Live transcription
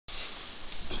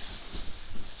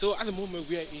So at the moment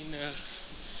we're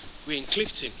in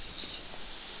Clifton.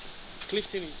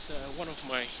 Clifton is one of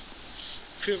my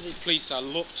favorite places. I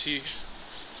love to,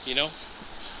 you know,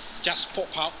 just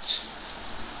pop out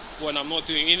when I'm not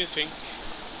doing anything.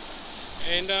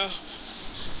 And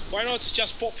why not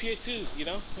just pop here too, you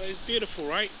know? Well, it's beautiful,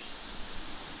 right?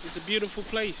 It's a beautiful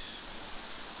place.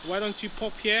 Why don't you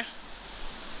pop here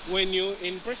when you're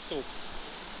in Bristol?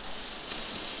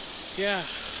 Yeah.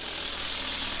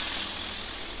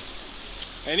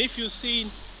 And if you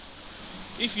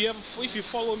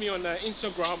follow me on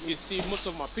Instagram, you see most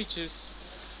of my pictures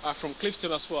are from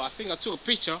Clifton as well. I think I took a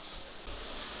picture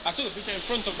in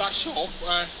front of that shop.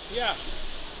 Yeah,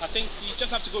 I think you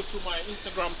just have to go through my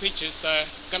Instagram pictures.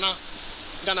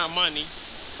 Ghana Money,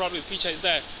 probably the picture is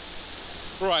there.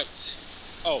 Right.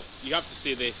 Oh, you have to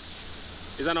see this.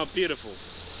 Is that not beautiful?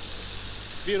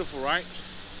 It's beautiful, right?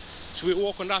 Should we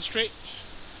walk on that street?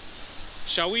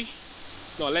 Shall we?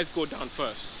 No, let's go down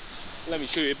first. Let me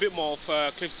show you a bit more of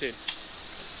Clifton.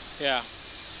 Yeah.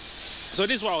 So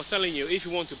this is what I was telling you. If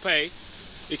you want to pay,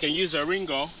 you can use a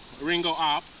Ringo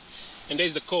app, and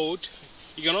there's the code.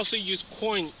 You can also use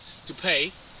coins to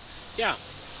pay. Yeah,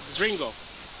 it's Ringo.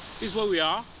 This is where we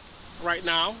are right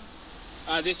now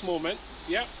at this moment.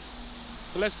 Yeah.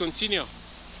 So let's continue.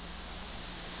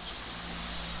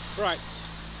 Right.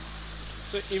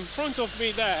 So in front of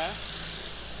me there,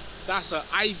 that's a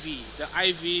Ivy, the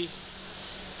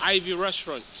Ivy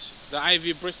restaurant, the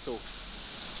Ivy Bristol.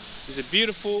 It's a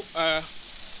beautiful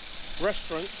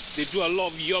restaurant. They do a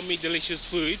lot of yummy, delicious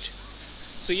food.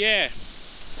 So yeah,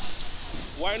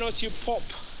 why not you pop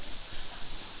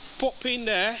in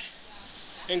there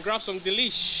and grab some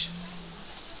delicious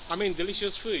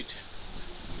food.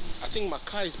 I think my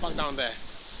car is parked down there.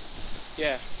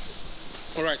 Yeah.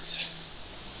 All right.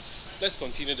 Let's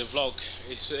continue the vlog.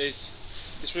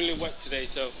 It's really wet today,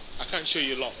 so I can't show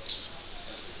you lots.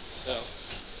 So,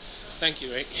 thank you,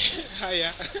 mate.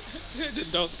 Hiya. The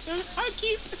dog. Hi,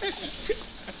 Keith.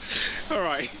 All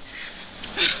right.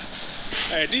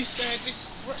 This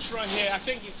restaurant here, I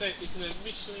think it's a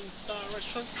Michelin star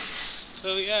restaurant.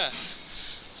 So yeah.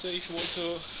 So if you want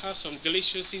to have some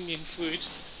delicious Indian food,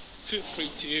 feel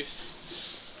free to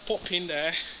pop in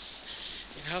there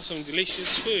and have some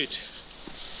delicious food.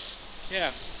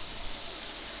 Yeah.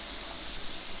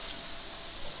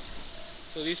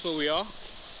 So this is where we are.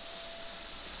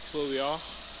 This is where we are.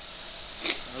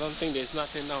 I don't think there's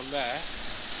nothing down there.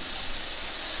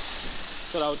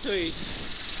 So what I'll do is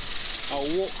I'll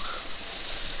walk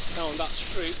down that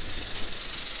street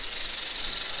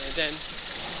and then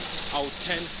I'll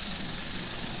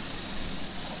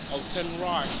turn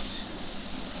right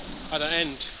at the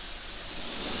end.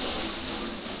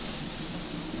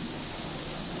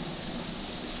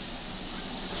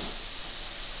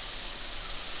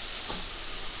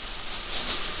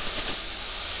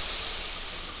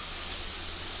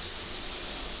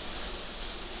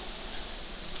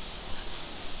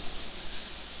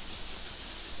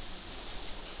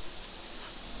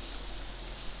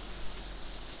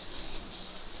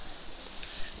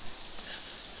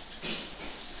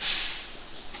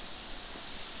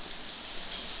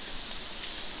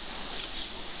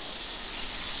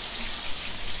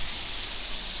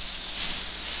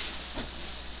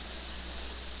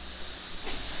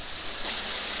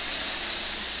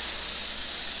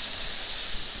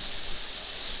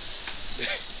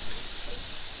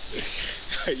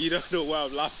 You don't know why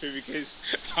I'm laughing, because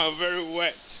I'm very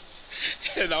wet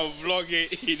and I'm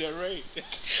vlogging in the rain.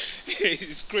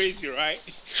 It's crazy, right?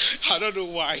 I don't know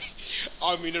why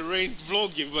I'm in the rain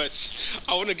vlogging, but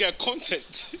I want to get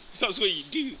content. That's what you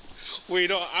do when you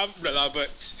don't have umbrella,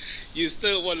 but you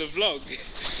still want to vlog.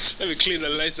 Let me clean the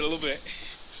lens a little bit.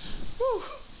 Whew.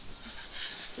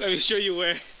 Let me show you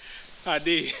where I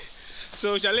did.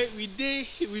 So Charlie, we did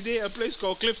a place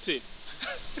called Clifton.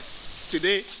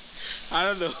 Today, I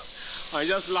don't know, I'm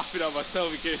just laughing at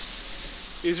myself because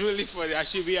it's really funny. I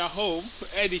should be at home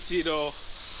editing or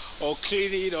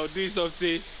cleaning or doing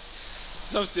something,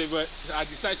 but I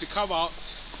decided to come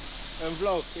out and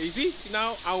vlog. You see,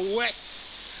 now I'm wet.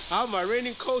 I have my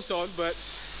raining coat on, but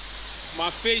my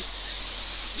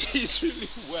face is really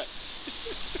wet.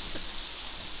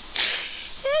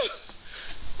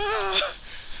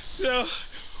 So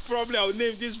probably I'll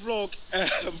name this vlog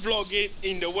vlogging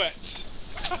in the wet.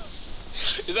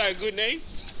 Is that a good name?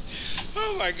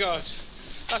 Oh my god,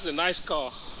 that's a nice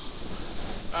car.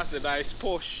 That's a nice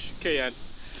Porsche Cayenne.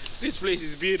 This place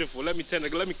is beautiful. Let me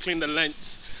clean the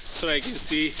lens so I can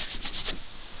see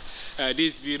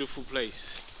this beautiful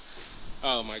place.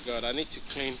 Oh my god, I need to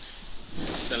clean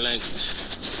the lens.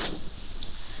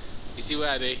 You see, where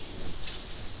are they?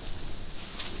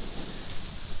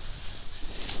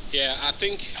 Yeah, I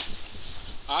think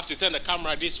I have to turn the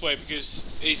camera this way because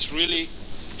it's really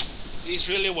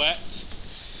wet,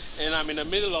 and I'm in the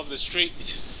middle of the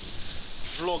street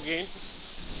vlogging.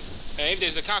 And if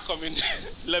there's a car coming,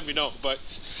 let me know.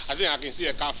 But I think I can see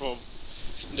a car from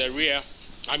the rear.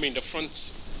 I mean the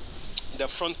front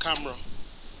camera.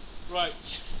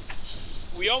 Right,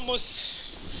 we almost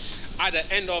at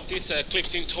the end of this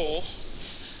Clifton tour.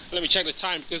 Let me check the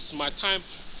time because my time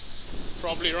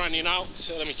probably running out.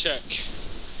 So let me check.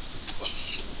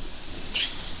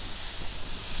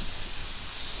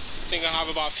 I think I have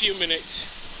about a few minutes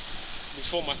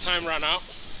before my time ran out,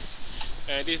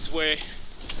 and this is where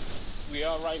we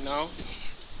are right now.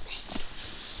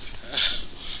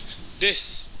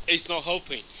 This is not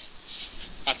helping.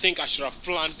 I think I should have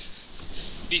planned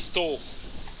this tour,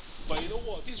 but you know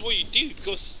what, this is what you do,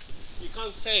 because you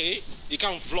can't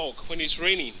vlog when it's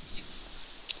raining.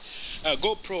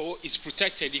 GoPro is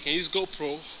protected. You can use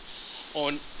GoPro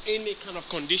on any kind of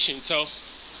condition, so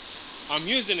I'm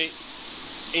using it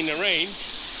in the rain,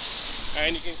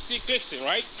 and you can see Clifton,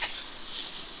 right?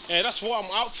 And that's what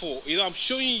I'm out for. You know, I'm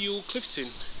showing you Clifton,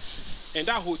 and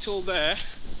that hotel there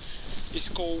is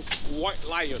called White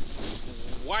Lion.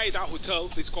 Why that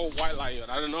hotel is called White Lion,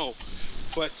 I don't know,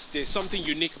 but there's something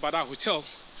unique about that hotel.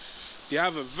 They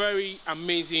have a very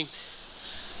amazing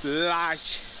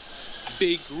large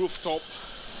big rooftop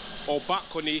or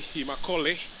balcony, you might call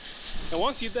it, and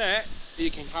once you're there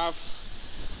you can have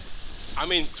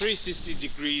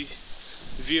 360-degree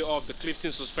view of the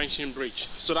Clifton Suspension Bridge.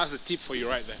 So that's a tip for you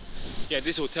right there. Yeah,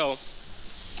 this hotel,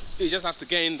 you just have to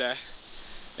get in there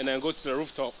and then go to the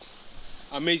rooftop.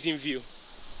 Amazing view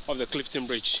of the Clifton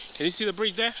Bridge. Can you see the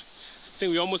bridge there? I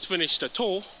think we almost finished the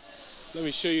tour. Let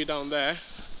me show you down there.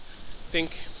 I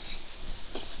think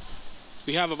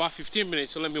we have about 15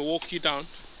 minutes, so let me walk you down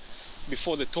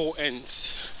before the tour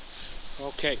ends.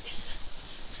 Okay.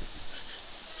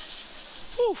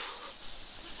 Whew.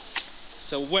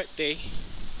 It's a wet day,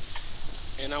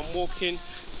 and I'm walking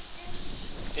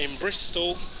in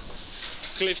Bristol,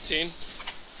 Clifton,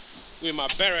 with my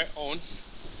beret on,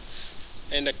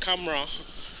 and the camera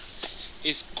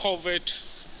is covered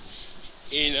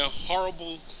in a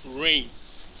horrible rain.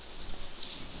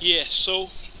 Yeah, so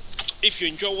if you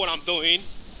enjoy what I'm doing,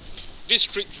 this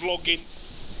street vlogging,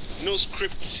 no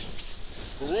script,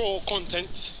 raw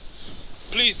content,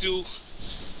 please do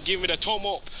give me the thumb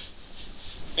up,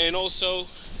 and also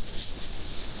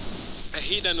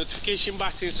hit the notification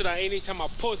button so that anytime I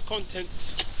post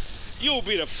content, you'll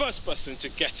be the first person to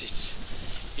get it.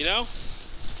 You know,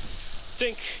 I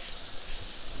think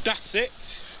that's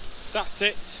it.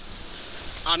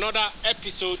 Another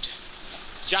episode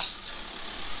just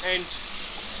end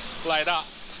like that.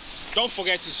 Don't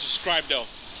forget to subscribe though.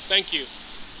 Thank you.